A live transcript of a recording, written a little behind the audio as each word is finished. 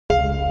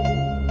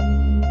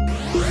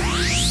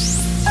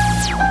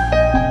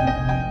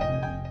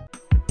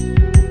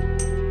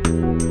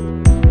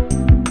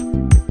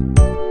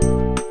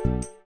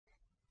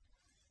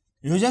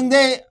Using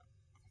the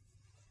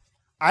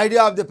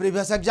idea of the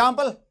previous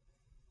example,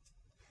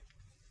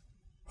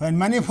 when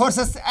many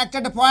forces act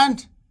at a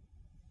point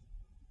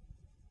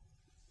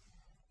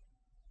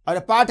or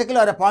a particle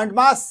or a point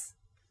mass,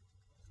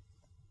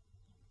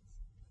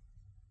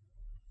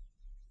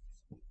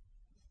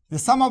 the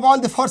sum of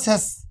all the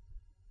forces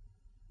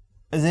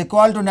is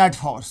equal to net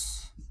force.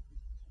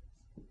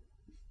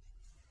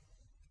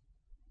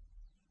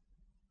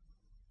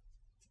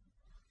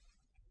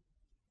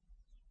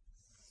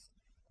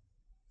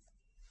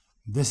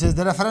 This is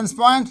the reference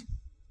point.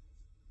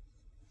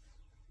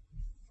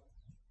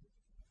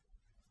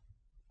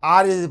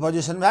 R is the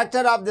position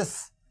vector of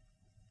this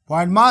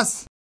point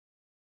mass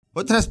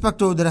with respect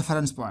to the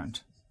reference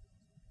point,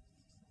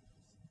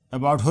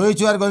 about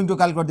which you are going to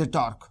calculate the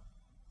torque.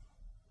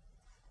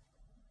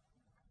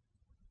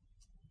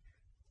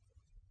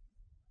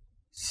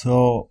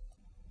 So,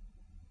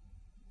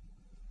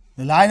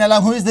 the line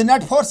along which the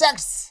net force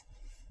acts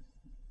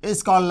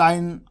is called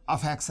line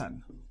of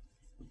action.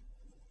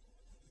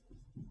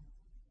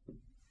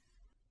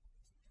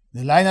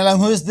 The line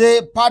along which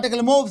the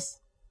particle moves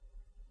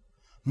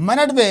may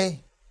not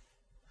be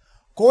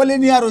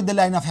collinear with the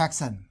line of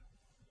action.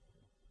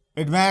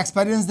 It may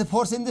experience the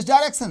force in this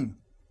direction.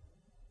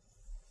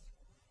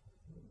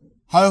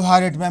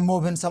 However, it may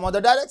move in some other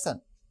direction.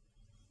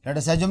 Let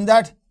us assume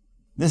that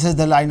this is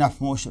the line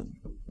of motion.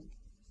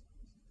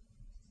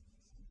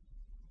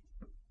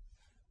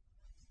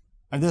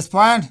 At this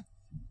point,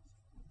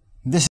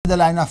 this is the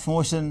line of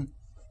motion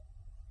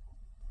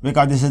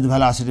because this is the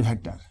velocity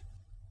vector.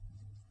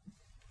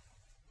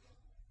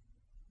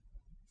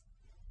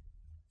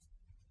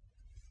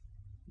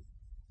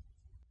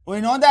 We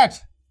know that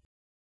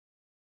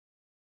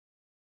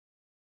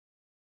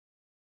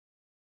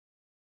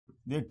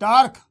the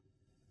torque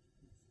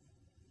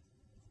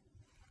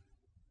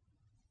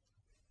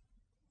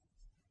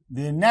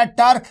the net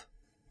torque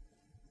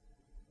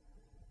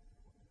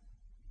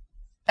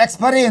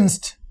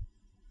experienced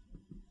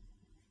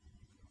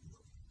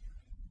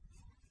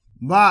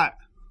by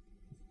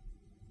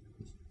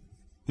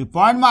the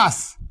point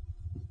mass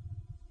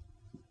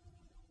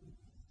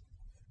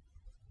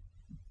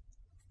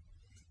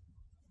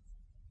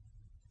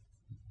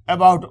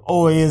about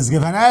O is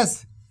given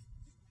as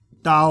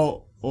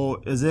tau O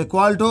is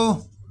equal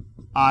to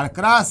R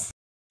cross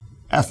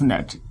F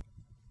net.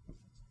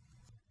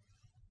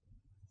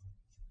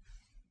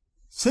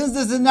 Since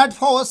this is net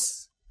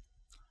force,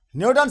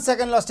 Newton's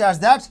second law states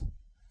that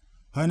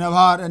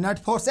whenever a net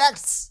force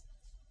acts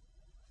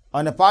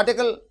on a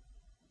particle,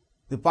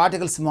 the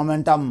particle's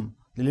momentum,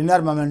 the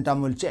linear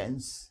momentum will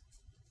change.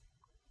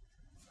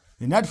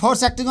 The net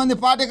force acting on the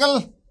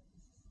particle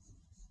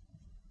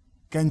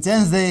can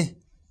change the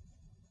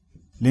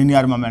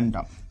linear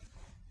momentum.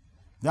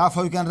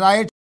 Therefore, you can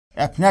write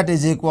F net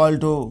is equal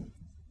to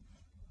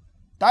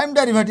time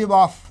derivative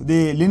of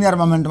the linear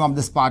momentum of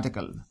this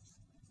particle.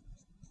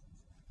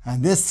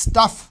 And this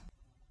stuff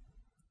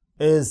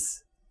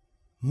is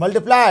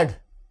multiplied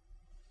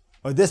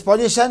with this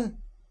position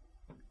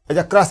as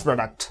a cross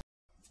product.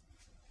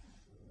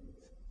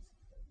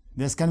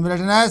 This can be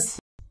written as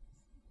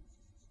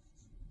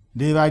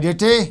d by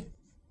dt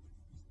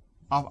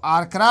of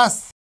R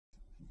cross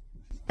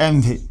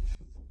mv,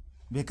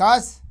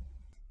 because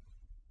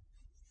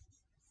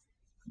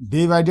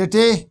d by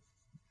dt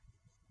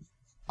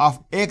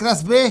of A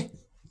cross B,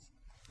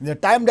 the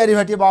time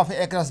derivative of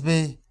A cross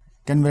B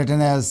can be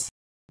written as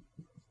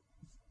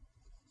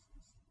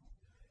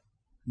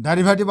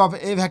derivative of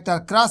A vector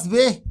cross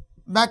B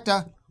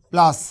vector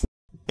plus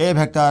A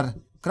vector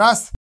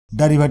cross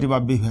derivative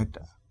of B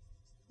vector.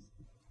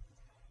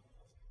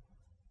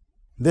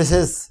 This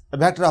is a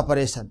vector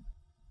operation.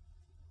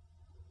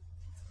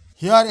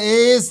 Here A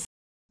is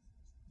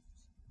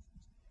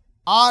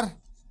R,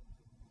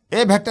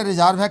 A vector is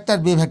R vector,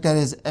 B vector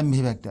is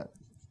mv vector.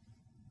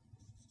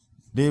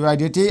 d by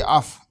dt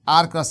of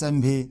R cross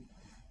mv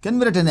can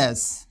be written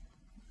as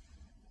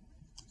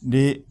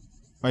d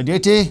by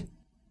dt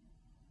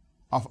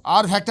of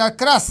R vector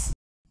cross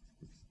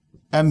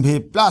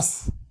mv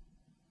plus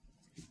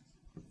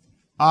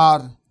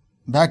R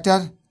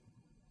vector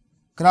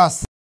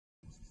cross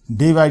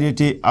d by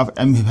dt of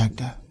mv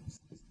vector.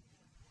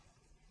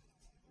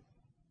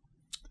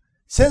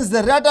 Since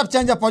the rate of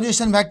change of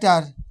position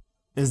vector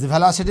is the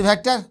velocity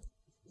vector,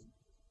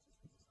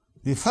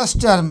 the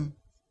first term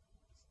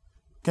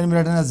can be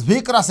written as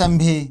v cross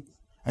mv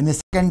and the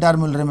second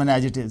term will remain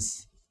as it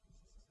is.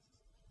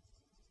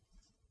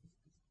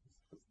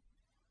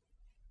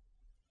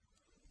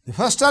 The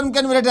first term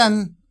can be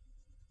written,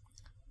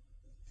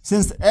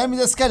 since m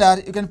is a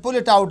scalar, you can pull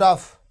it out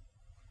of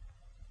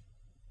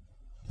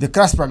the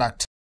cross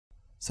product.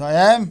 So,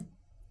 m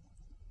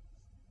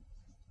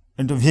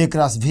into v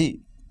cross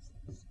v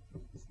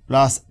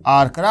plus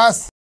R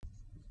cross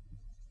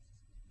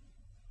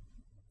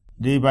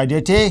d by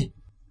dt,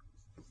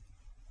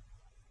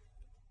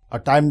 a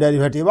time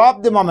derivative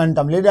of the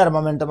momentum, linear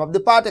momentum of the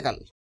particle.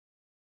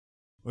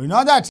 We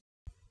know that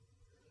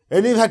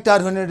any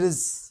vector, when it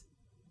is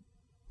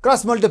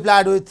cross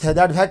multiplied with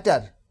that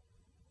vector,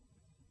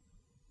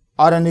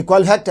 or an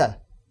equal vector?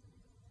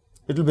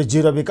 It will be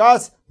 0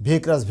 because V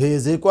cross V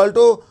is equal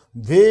to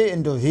V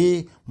into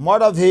V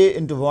mod of V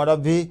into mod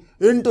of V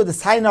into the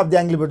sine of the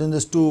angle between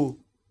these two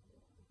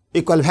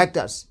equal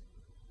vectors.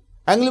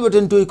 Angle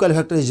between two equal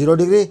vectors is 0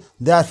 degree.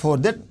 Therefore,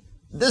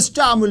 this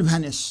term will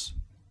vanish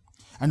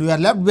and we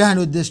are left behind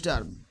with this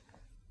term.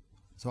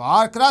 So,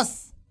 R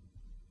cross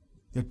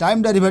the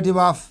time derivative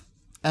of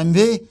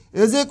mv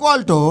is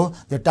equal to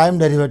the time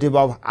derivative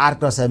of r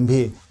cross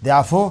mv.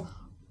 Therefore,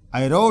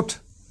 I wrote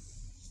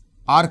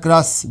r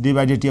cross d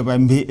by dt of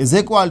mv is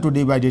equal to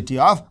d by dt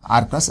of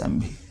r cross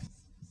mv.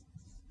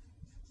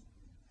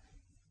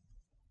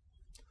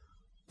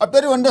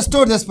 After you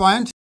understood this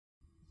point,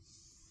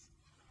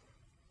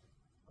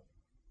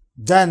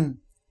 then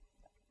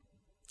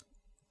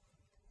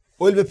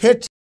we will be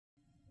fit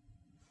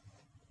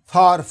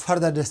for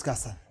further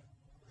discussion.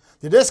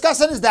 The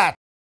discussion is that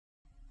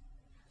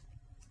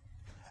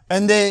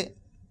in the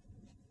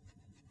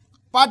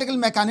particle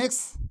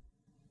mechanics,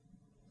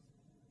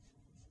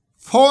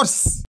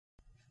 force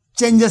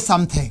changes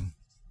something.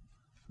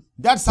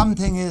 That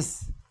something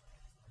is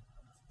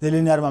the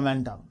linear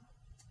momentum,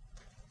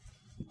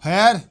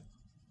 where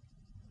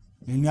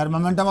linear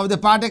momentum of the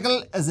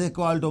particle is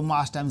equal to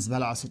mass times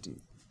velocity.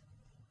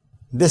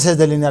 This is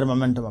the linear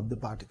momentum of the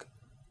particle.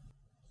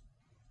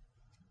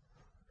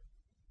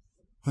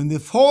 When the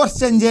force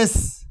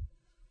changes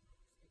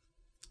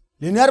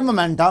linear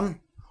momentum,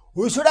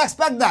 we should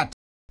expect that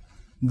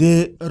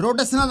the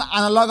rotational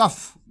analog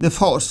of the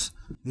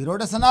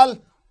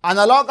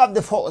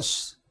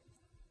force,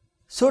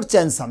 should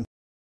change something.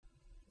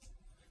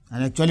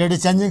 And actually it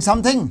is changing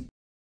something.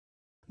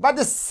 But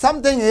this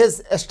something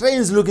is a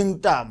strange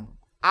looking term,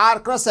 r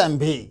cross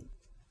mv.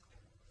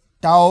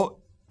 Tau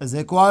is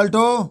equal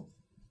to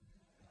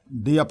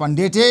d upon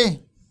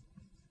dt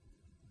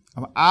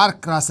of r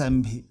cross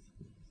mv.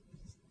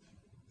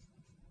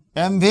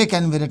 mv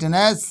can be written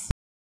as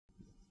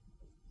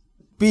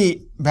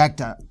p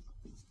vector,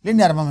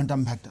 linear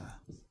momentum vector.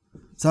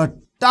 So,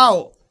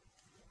 tau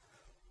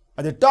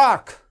or the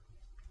torque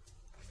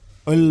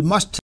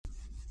must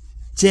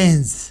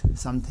change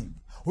something.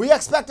 We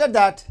expected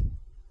that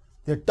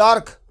the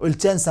torque will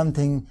change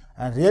something,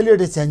 and really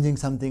it is changing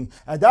something,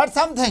 and that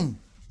something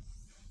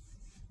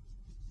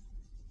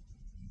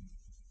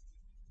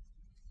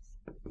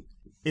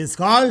is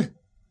called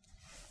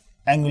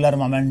angular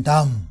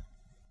momentum.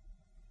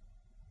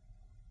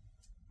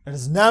 It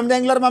is named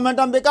angular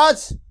momentum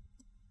because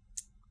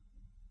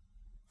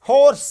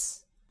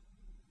force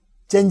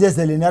changes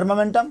the linear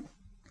momentum.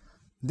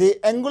 The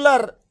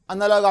angular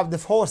analog of the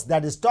force,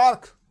 that is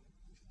torque,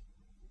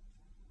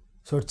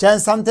 should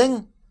change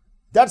something.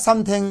 That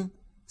something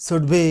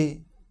should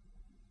be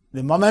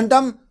the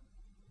momentum.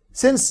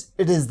 Since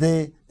it is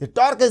the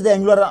torque is the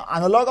angular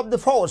analog of the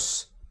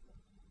force,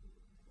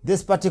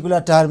 this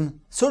particular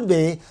term should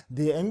be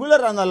the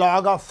angular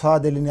analog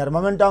of the linear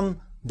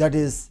momentum, that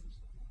is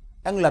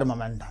angular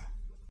momentum.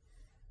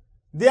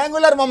 The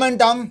angular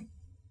momentum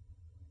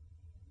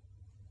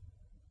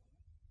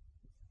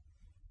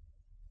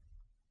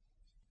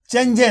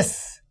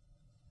changes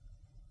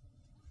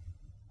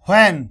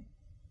when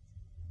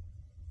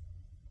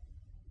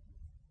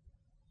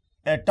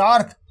a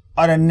torque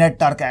or a net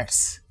torque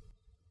acts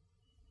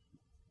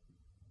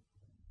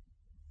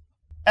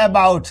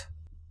about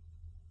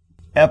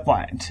a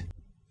point.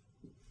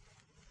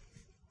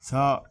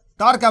 So,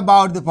 torque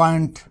about the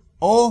point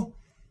O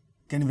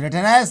can be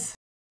written as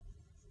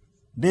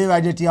d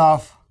by dt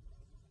of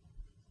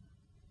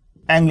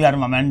angular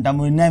momentum.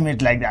 We name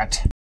it like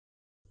that.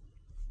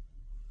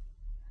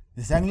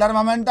 This angular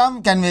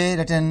momentum can be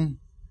written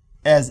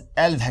as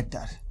L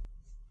vector,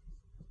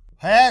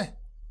 where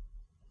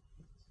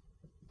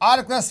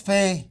r cross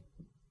phi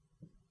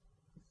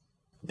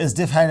is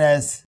defined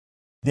as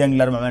the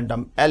angular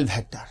momentum L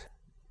vector.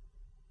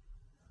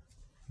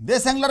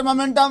 This angular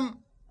momentum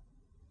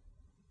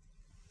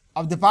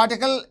of the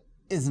particle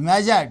is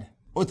measured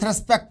with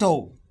respect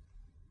to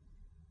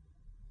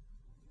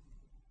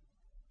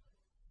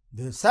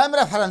the same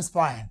reference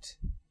point.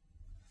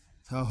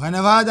 So,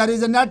 whenever there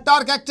is a net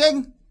torque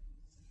acting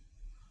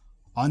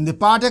on the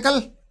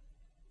particle,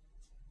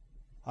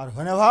 or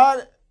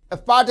whenever a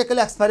particle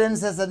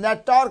experiences a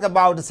net torque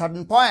about a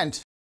certain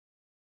point,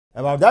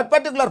 about that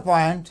particular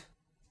point,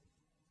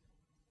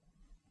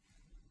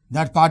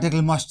 that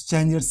particle must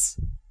change its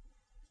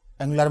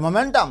angular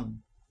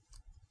momentum,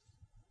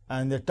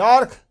 and the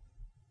torque,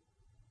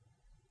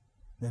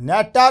 the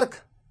net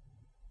torque,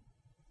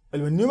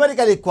 will be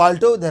numerically equal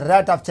to the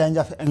rate of change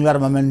of angular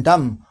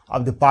momentum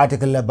of the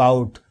particle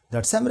about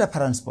that same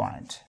reference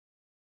point.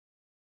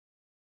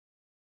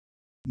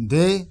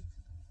 The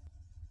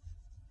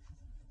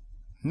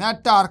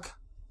net torque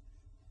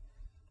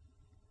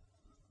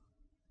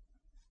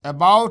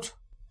about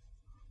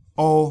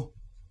O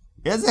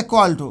is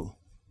equal to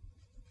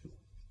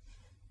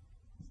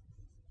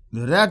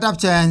the rate of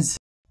change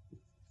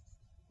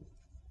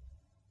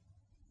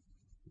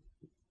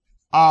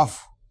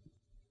of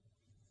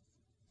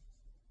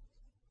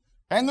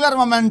angular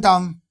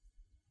momentum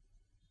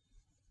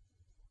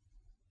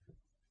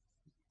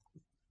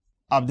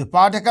of the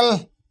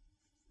particle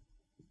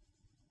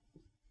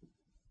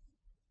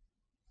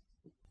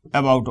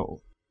about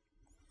O.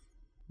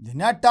 The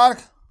net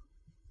torque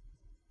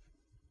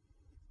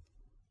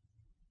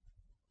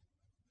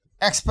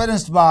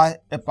experienced by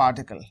a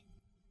particle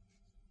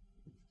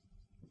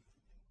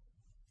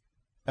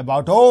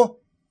about O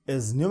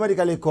is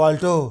numerically equal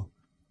to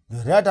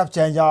the rate of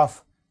change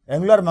of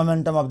angular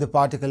momentum of the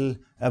particle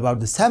about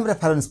the same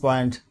reference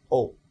point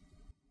O.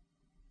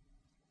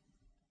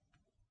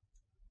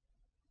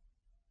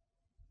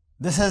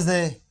 This is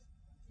the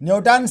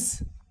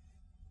Newton's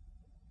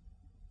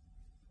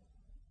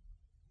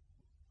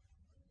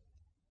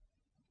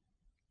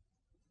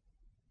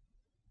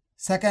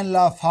second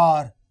law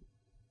for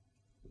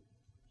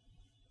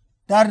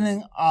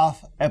turning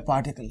of a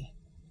particle.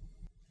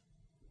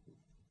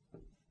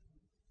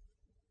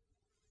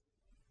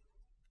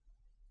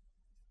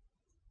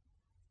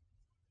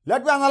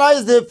 Let me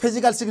analyze the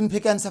physical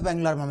significance of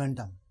angular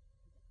momentum.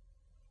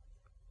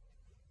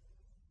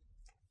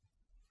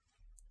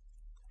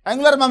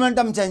 Angular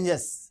momentum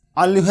changes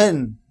only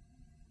when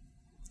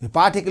the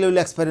particle will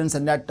experience a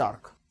net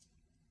torque.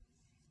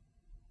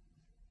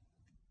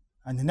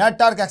 And the net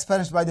torque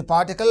experienced by the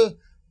particle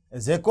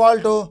is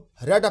equal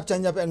to rate of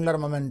change of angular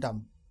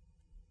momentum.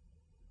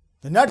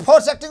 The net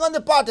force acting on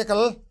the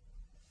particle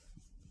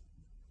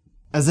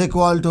is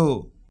equal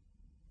to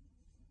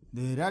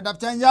the rate of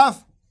change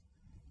of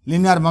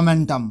linear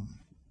momentum.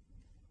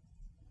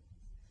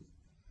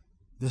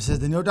 This is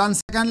the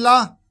Newton's second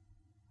law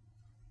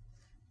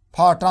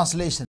for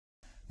translation.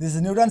 This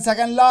is Newton's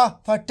second law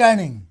for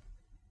turning.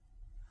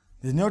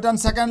 This is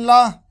Newton's second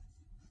law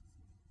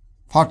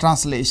for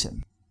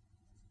translation.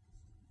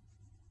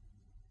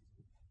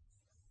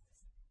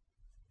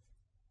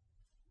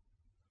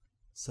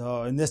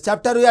 So, in this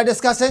chapter we are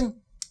discussing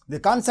the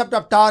concept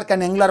of torque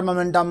and angular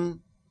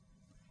momentum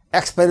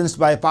experienced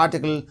by a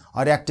particle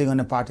or acting on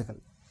a particle.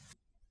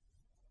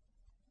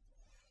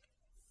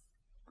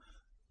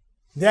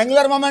 The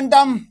angular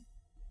momentum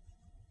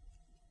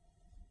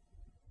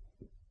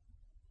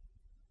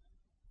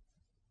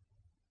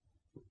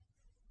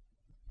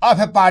of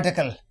a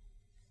particle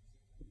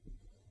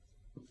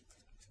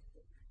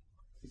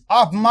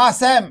of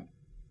mass m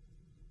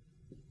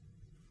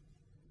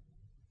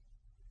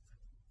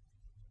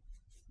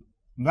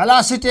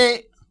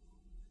velocity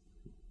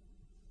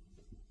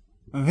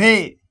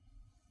v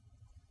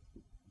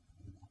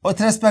with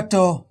respect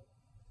to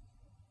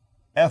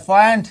a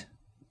point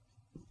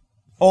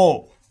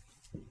O.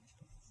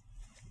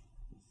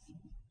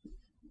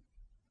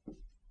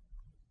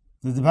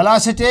 The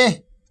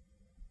velocity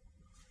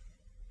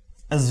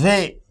is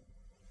v,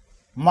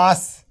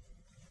 mass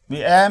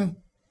Vm,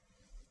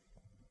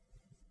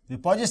 the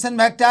position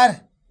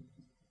vector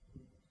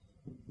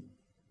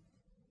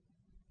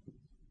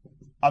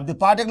of the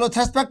particle with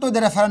respect to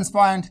the reference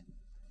point,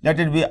 let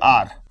it be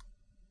r.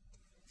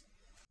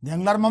 The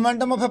angular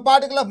momentum of a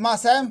particle of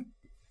mass m,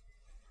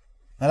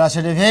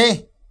 velocity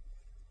v,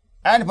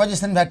 and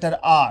position vector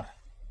r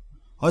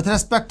with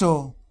respect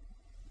to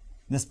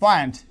this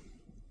point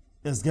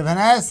is given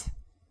as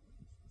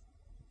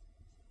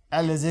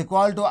L is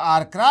equal to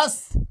r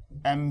cross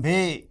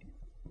mv.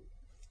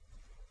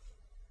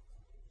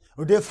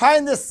 We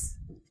define this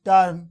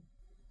term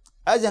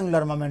as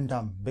angular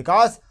momentum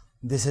because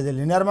this is a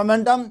linear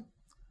momentum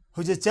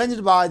which is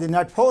changed by the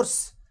net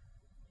force,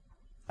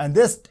 and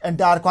this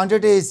entire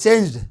quantity is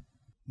changed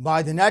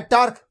by the net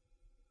torque.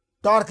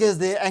 Torque is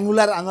the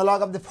angular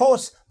analog of the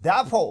force.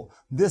 Therefore,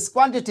 this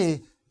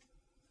quantity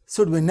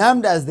should be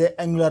named as the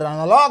angular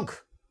analog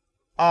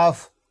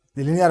of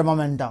the linear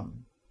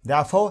momentum.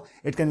 Therefore,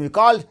 it can be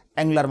called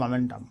angular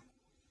momentum.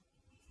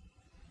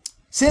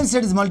 Since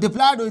it is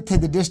multiplied with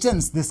the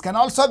distance, this can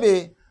also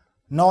be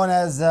known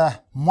as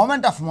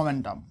moment of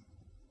momentum.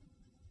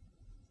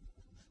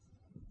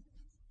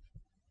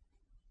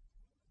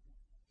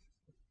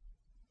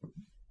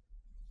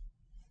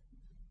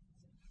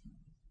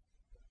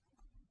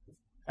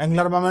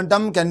 Angular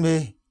momentum can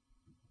be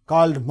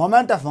called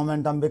moment of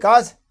momentum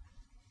because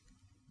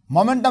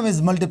momentum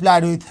is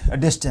multiplied with a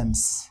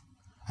distance,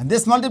 and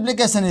this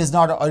multiplication is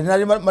not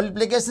ordinary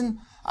multiplication,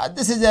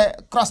 this is a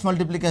cross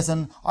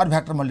multiplication or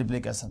vector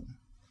multiplication.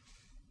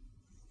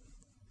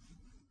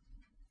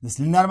 This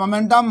linear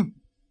momentum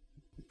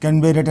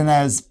can be written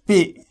as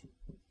P.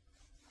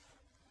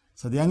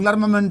 So, the angular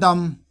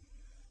momentum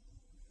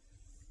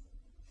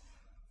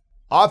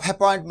of a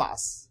point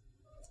mass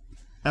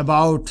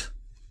about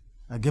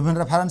a given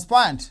reference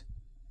point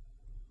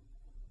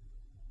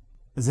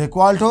is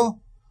equal to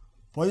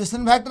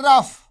position vector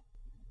of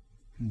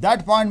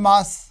that point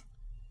mass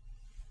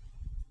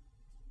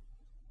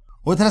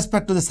with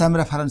respect to the same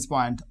reference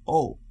point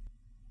O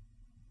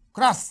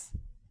cross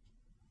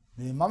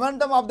the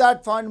momentum of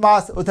that point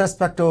mass with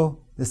respect to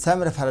the same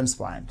reference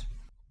point.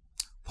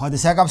 For the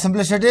sake of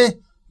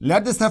simplicity,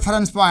 let this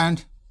reference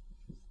point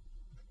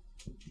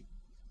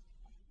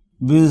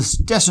be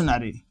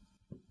stationary.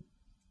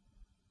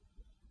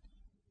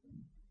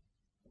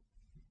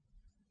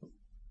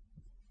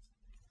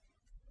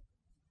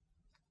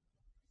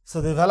 So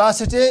the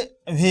velocity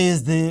v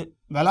is the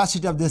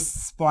velocity of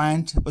this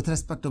point with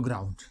respect to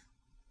ground.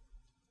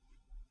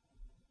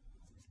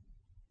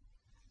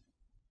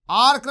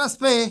 R cross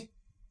P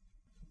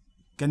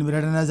can be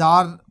written as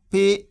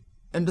Rp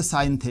into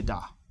sine theta.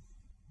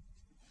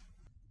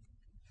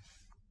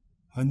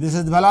 When this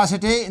is the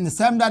velocity, in the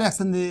same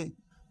direction the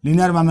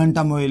linear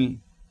momentum will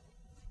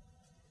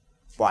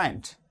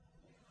point,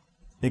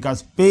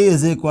 because P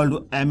is equal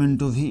to m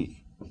into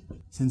v.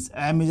 Since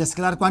m is a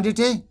scalar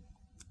quantity,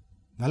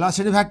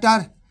 velocity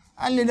vector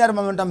and linear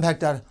momentum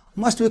vector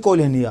must be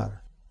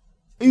collinear,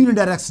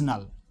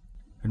 unidirectional.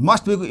 It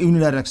must be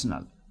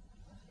unidirectional.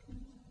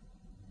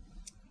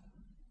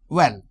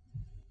 Well,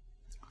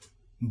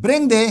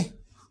 bring the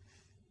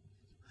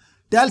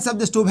tails of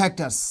these two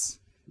vectors,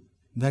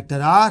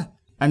 vector r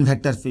and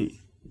vector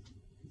p,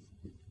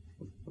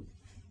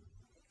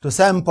 to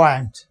same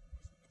point,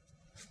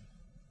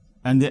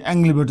 and the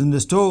angle between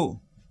these two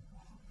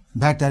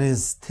vector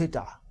is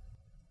theta.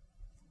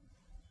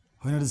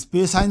 When it is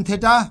p sine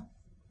theta,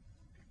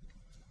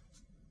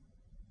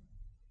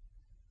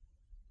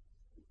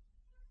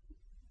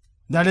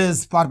 that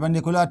is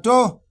perpendicular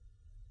to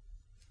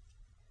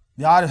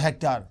the r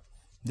vector.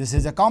 This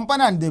is a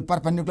component, the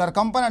perpendicular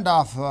component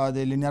of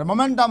the linear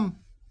momentum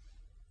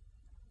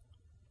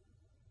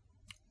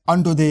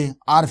onto the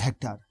r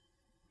vector,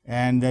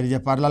 and there is a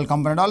parallel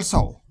component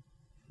also,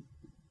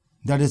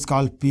 that is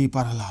called p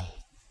parallel.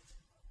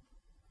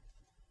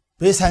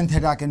 P sin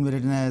theta can be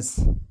written as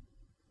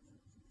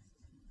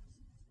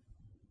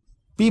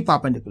p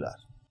perpendicular.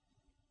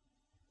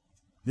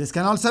 This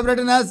can also be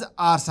written as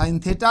r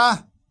sin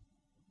theta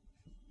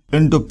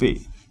into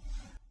p.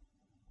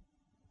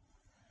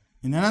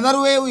 In another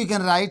way, we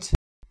can write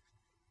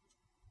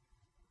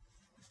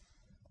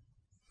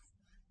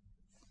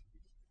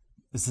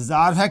this is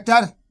r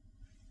vector,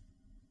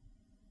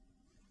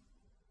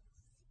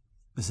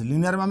 this is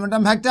linear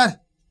momentum vector,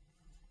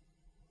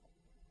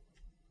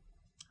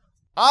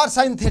 r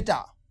sin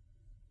theta.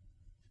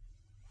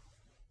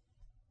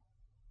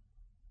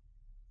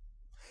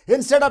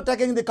 Instead of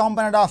taking the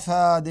component of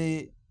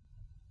the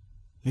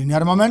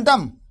linear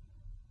momentum,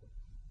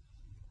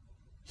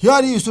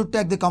 here you should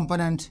take the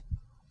component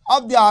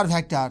of the r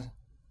vector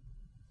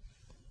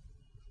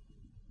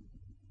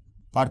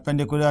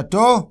perpendicular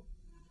to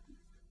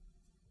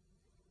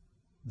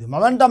the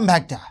momentum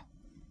vector,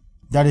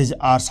 that is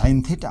r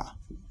sin theta.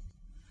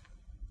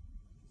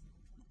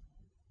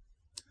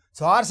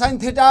 So r sin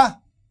theta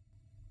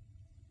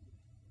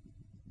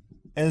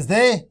is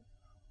the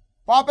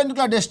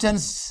perpendicular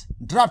distance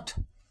dropped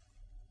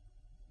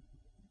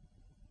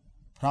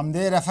from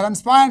the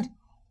reference point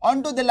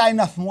onto the line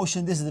of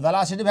motion. This is the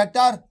velocity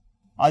vector,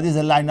 or this is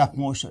the line of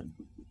motion.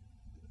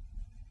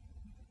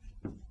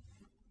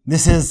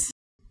 This is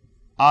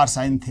r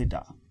sin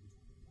theta,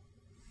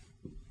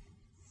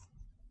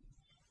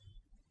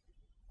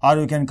 or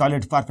we can call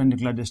it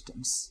perpendicular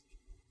distance.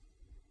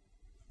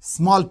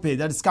 Small p,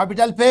 that is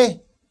capital P,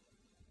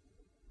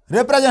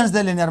 represents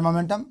the linear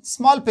momentum.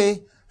 Small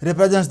p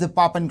represents the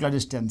perpendicular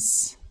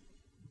distance.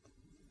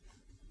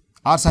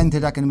 R sin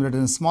theta can be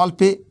written as small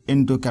p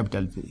into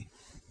capital P.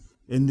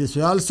 In this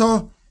way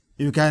also,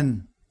 you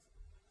can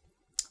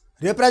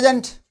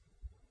represent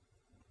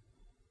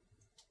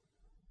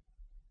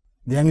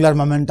the angular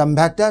momentum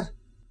vector,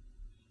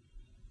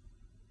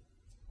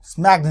 its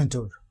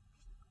magnitude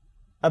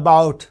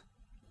about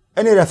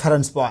any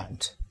reference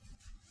point,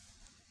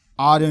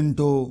 r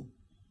into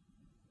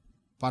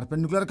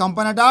perpendicular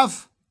component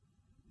of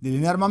the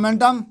linear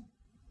momentum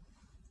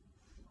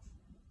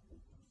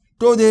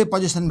to the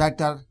position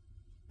vector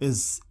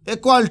is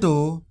equal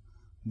to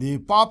the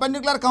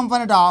perpendicular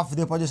component of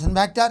the position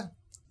vector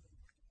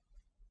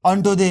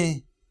onto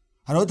the,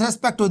 or with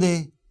respect to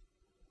the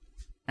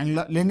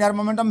linear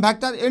momentum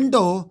vector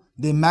into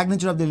the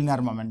magnitude of the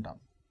linear momentum,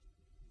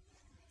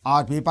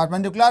 r p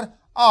perpendicular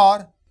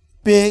or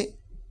p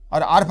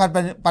or r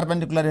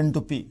perpendicular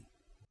into p.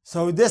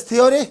 So with this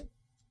theory,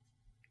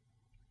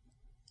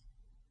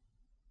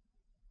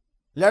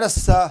 let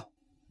us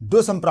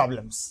do some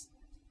problems.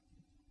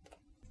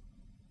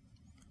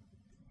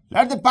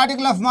 Let the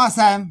particle of mass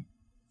m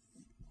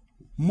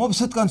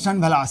moves with constant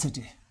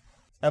velocity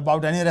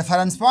about any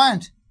reference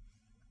point.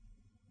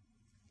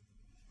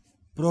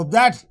 Prove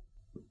that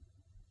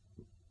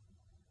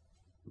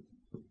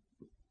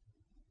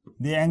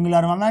the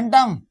angular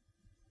momentum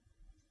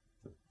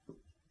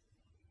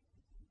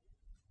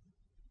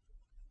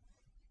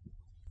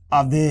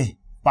of the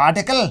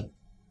particle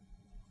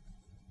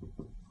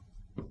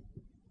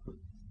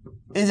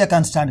is a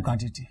constant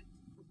quantity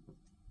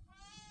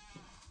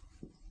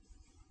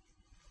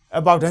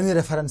about any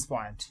reference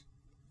point.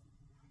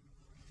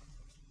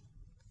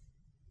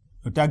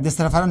 You take this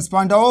reference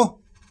point O,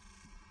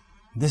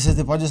 this is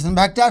the position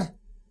vector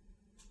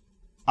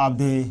of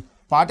the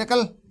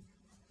particle,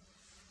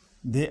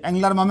 the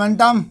angular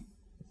momentum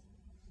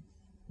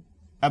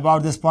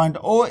about this point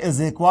O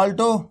is equal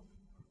to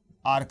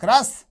r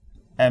cross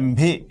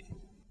mv.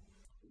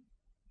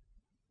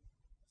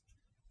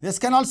 This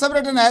can also be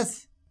written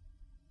as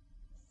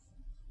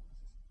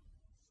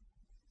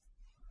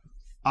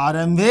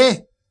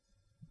RMV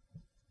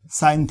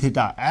sin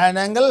theta, and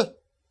angle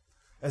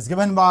is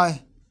given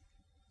by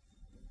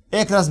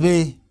A cross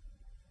B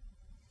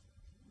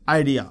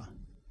idea.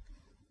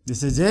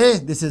 This is A,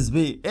 this is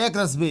B, A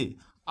cross B,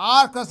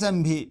 R cross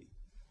MV,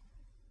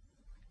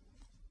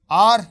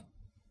 R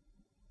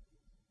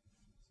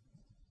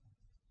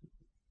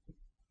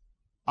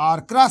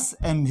cross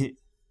MV.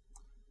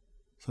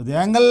 So the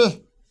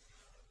angle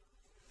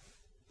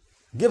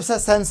gives a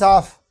sense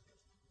of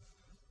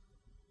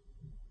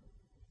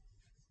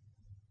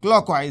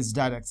clockwise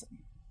direction.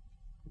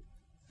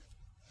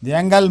 The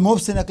angle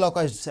moves in a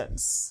clockwise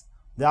sense.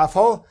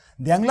 Therefore,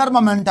 the angular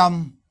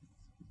momentum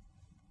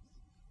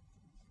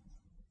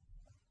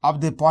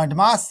of the point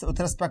mass with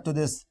respect to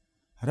this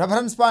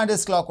reference point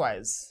is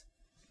clockwise.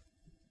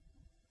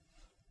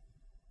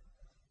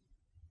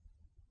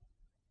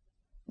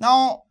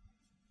 Now,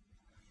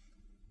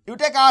 you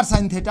take r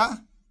sin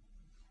theta.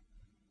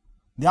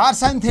 The r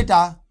sin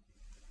theta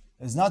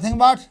is nothing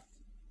but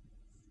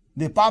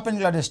the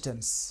perpendicular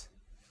distance.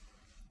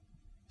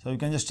 So, you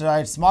can just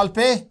write small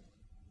p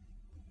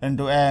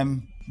into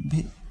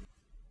mb.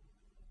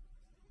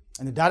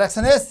 And the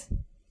direction is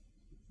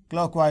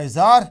clockwise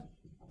or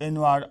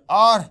inward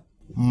or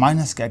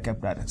minus k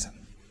cap direction.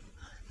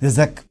 This is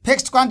a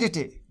fixed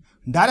quantity.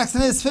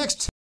 Direction is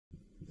fixed.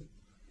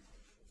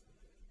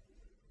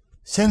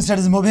 Since it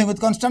is moving with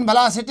constant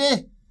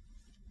velocity,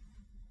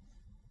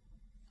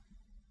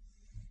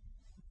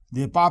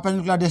 the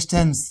perpendicular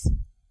distance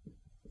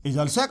is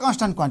also a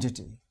constant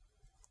quantity,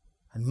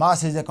 and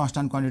mass is a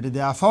constant quantity.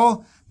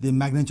 Therefore, the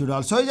magnitude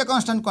also is a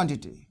constant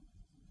quantity,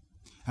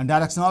 and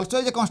direction also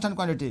is a constant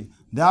quantity.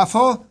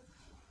 Therefore,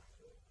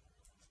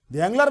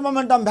 the angular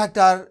momentum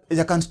vector is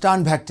a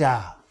constant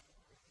vector.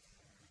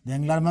 The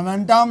angular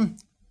momentum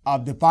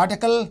of the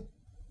particle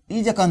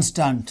is a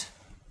constant.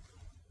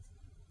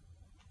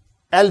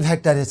 L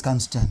vector is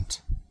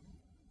constant.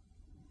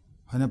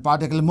 When a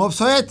particle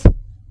moves with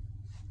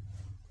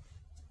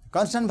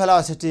constant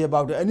velocity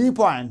about any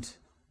point,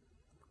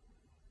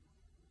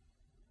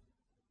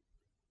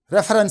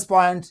 reference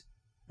point,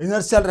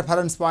 inertial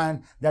reference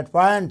point, that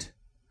point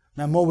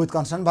may move with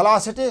constant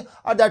velocity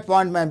or that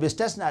point may be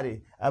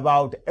stationary.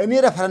 About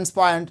any reference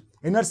point,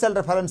 inertial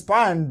reference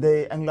point,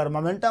 the angular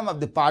momentum of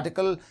the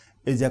particle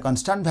is a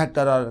constant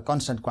vector or a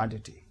constant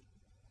quantity.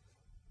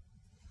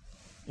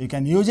 You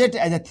can use it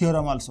as a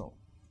theorem also.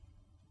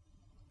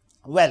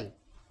 Well,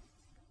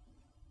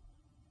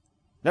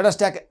 let us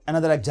take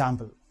another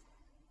example.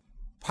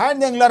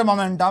 Find the angular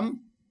momentum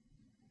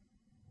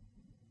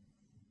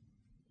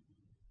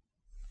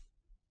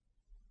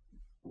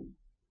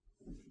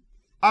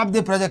of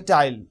the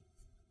projectile.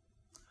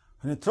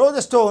 When you throw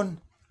the stone,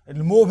 it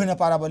will move in a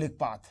parabolic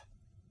path.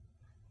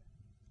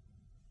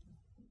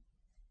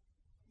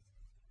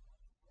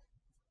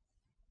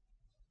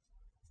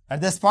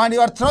 At this point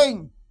you are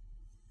throwing,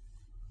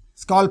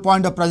 it's called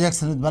point of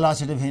projection with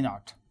velocity v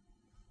naught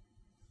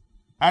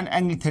and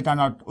angle theta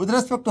naught. With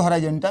respect to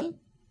horizontal,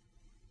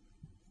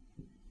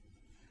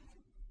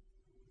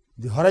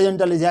 the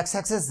horizontal is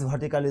x-axis,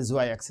 vertical is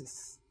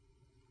y-axis.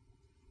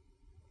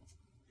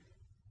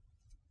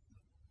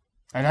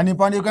 At any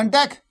point you can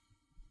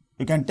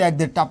take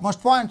the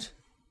topmost point.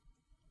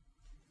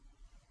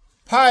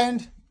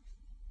 Find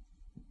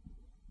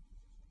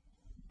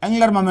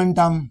angular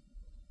momentum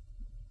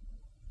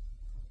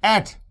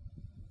at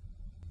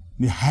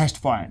the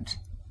highest point.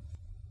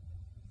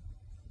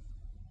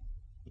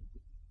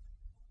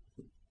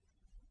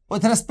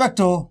 With respect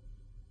to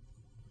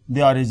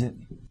the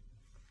origin.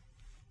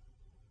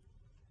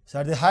 So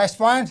at the highest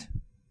point,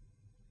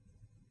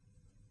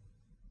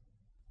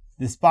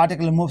 this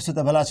particle moves with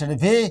the velocity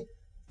v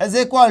is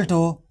equal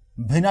to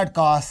v naught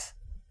cos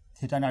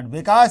theta naught,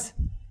 because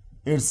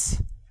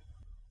its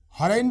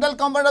horizontal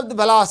component of the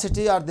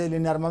velocity or the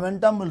linear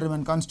momentum will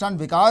remain constant,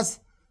 because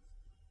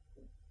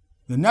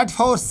the net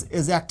force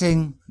is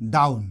acting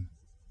down,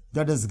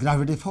 that is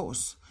gravity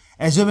force.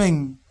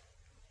 Assuming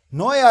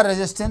no air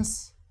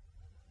resistance,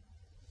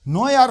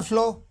 no air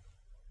flow,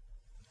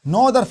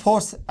 no other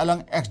force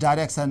along x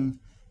direction,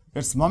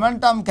 its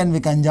momentum can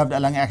be conserved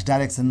along x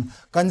direction,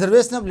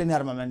 conservation of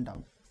linear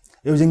momentum.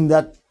 Using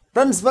that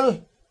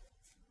principle,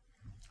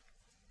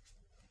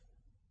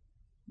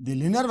 the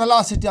linear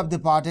velocity of the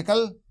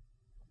particle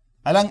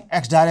along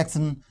x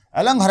direction,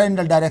 along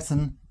horizontal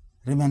direction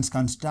remains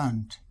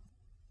constant.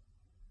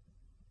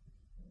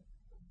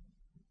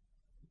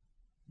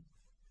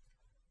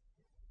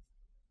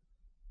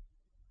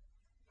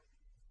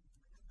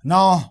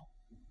 Now,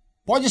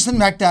 position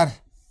vector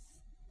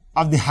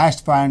of the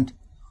highest point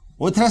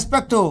with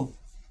respect to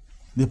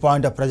the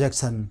point of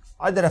projection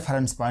or the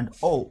reference point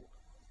O.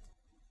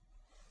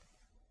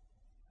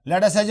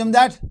 Let us assume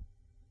that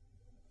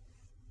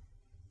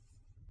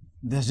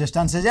this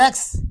distance is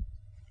x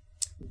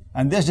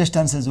and this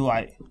distance is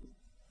y.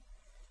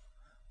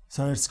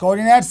 So its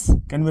coordinates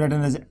can be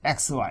written as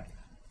xy,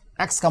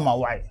 x comma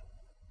y.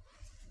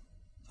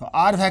 So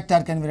r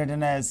vector can be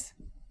written as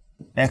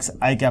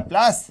xi cap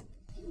plus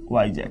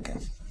yj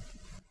cap.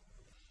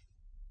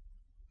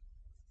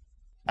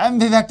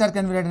 mv vector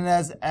can be written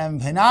as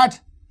mv naught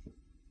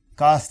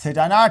cos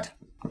theta naught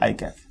I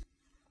cap.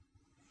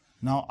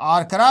 Now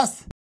r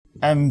cross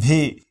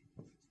mv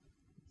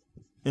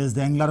is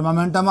the angular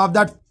momentum of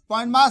that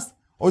point mass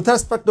with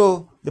respect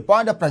to the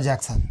point of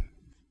projection.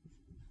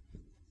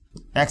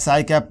 X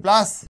I cap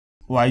plus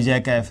y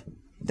j cap,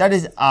 that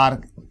is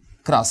r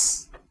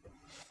cross,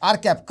 r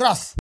cap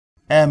cross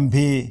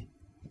mv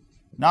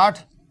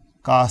naught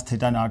cos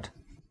theta naught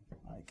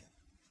I cap.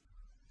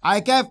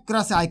 I cap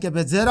cross I cap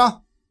is 0.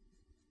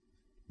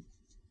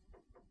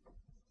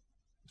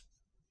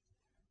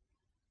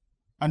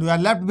 And we are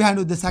left behind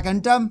with the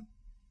second term,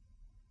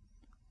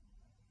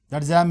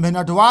 that is mv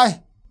naught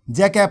y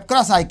j cap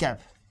cross I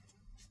cap.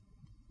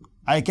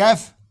 I cap,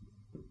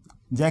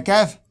 j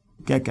cap,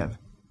 k cap.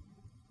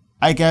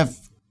 I cap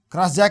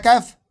cross j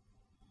cap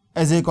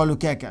is equal to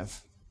k cap.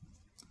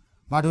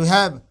 But we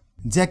have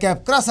j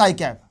cap cross I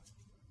cap.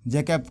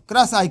 J cap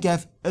cross I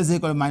cap is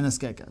equal to minus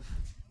k cap.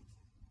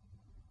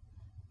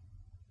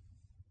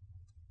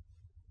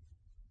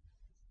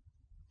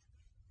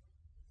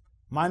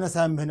 Minus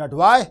mv naught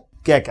y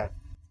k cap.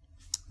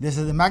 This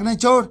is the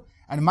magnitude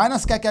and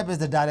minus k cap is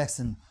the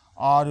direction,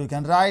 or you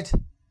can write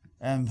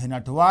mv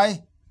naught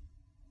y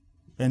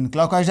in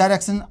clockwise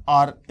direction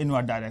or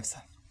inward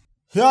direction.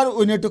 Here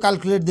we need to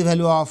calculate the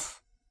value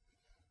of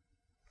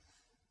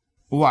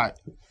y,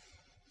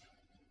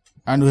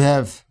 and we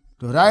have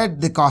to write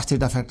the cos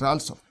theta factor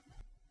also.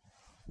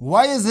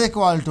 Y is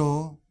equal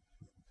to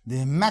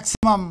the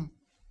maximum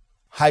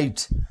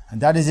height,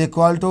 and that is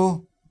equal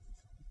to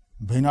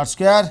v naught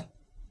square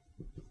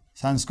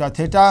sin square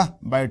theta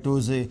by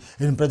 2z.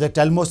 In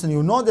projectile motion,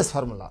 you know this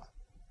formula.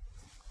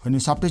 When you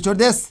substitute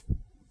this,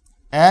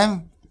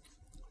 m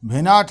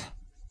v naught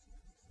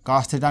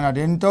cos theta naught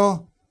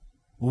into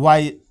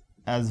y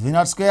as v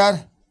naught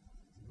square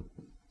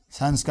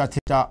sin square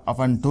theta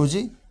upon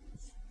 2g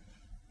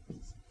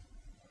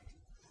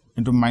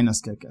into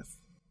minus k cap.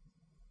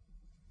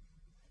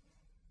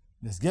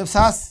 This gives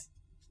us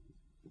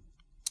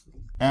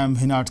m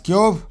v naught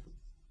cube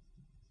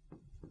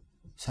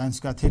sin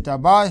square theta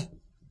by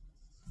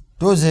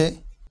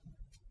 2j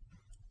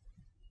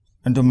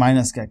into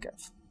minus k cap.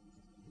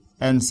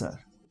 Answer.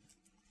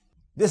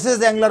 This is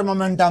the angular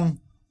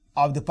momentum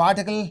of the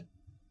particle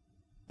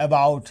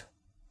about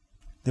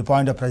the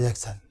point of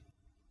projection.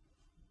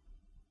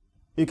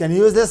 You can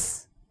use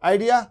this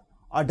idea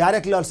or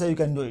directly also you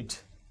can do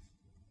it.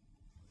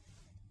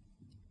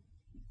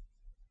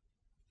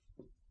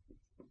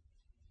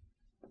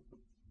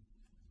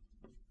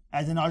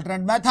 As an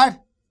alternate method,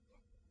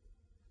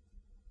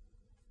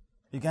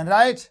 you can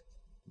write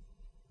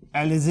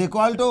L is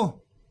equal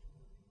to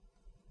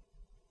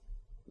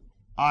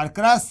r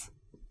cross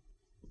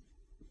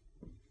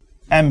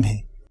mv.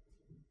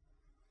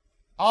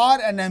 R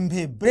and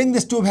mv, bring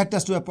these two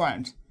vectors to a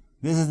point.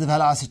 This is the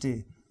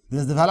velocity,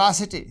 this is the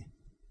velocity.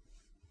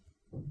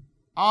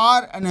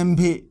 R and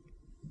mv,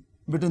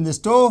 between these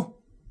two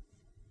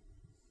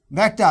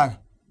vector,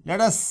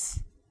 let us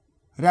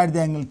write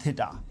the angle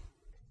theta.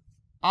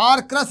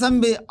 R cross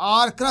mv,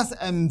 r cross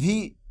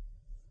mv.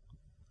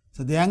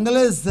 So the angle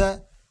is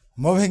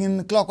moving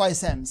in clockwise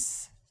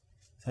sense.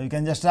 So you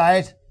can just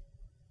write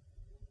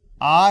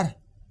r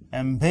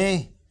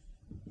mv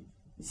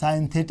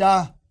sin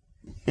theta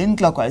in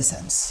clockwise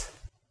sense.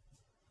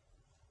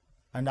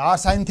 And r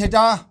sin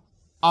theta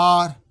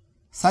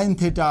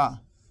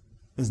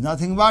is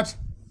nothing but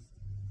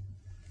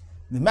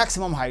the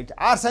maximum height.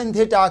 R sin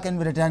theta can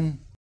be written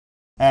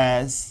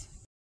as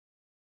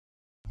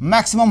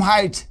maximum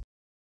height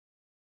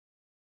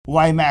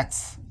y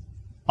max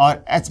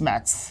or h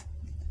max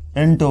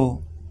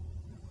into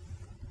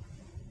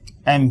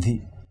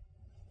mv.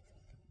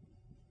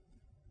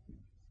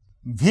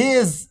 V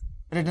is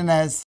written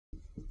as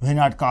v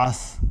naught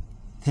cos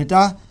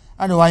theta,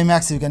 and y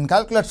max you can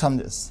calculate from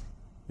this.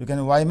 You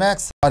can y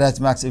max or h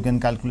max you can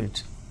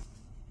calculate.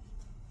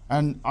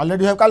 And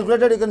already you have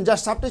calculated, you can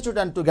just substitute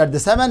and to get the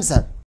same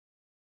answer.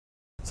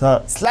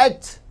 So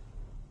slight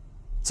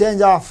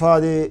change of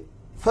the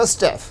first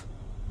step,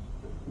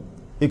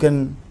 you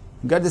can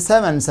get the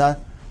same answer.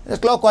 The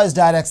clockwise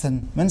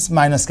direction means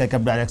minus k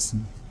cap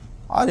direction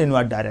or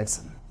inward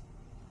direction.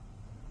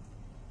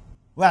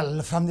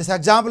 Well, from this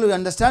example we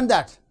understand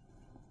that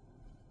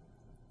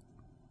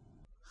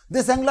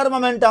this angular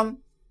momentum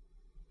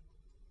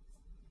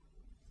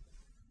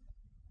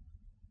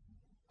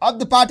of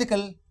the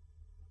particle,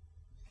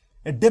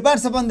 it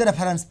depends upon the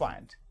reference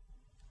point.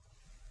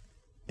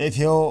 If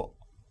you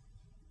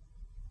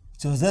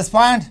choose this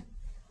point,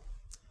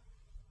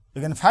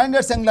 you can find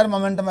its angular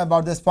momentum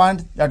about this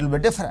point, that will be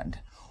different.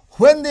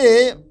 When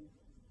the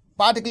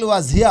particle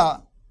was here,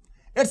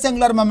 its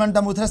angular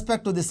momentum with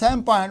respect to the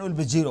same point will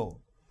be 0.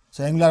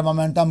 So angular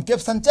momentum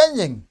keeps on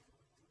changing.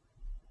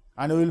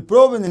 And we will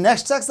prove in the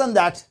next section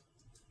that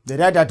the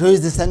rate at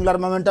which this angular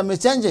momentum is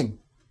changing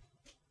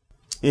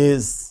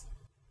is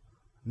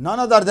none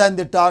other than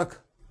the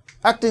torque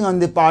acting on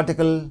the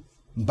particle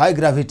by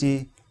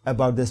gravity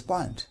about this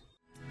point.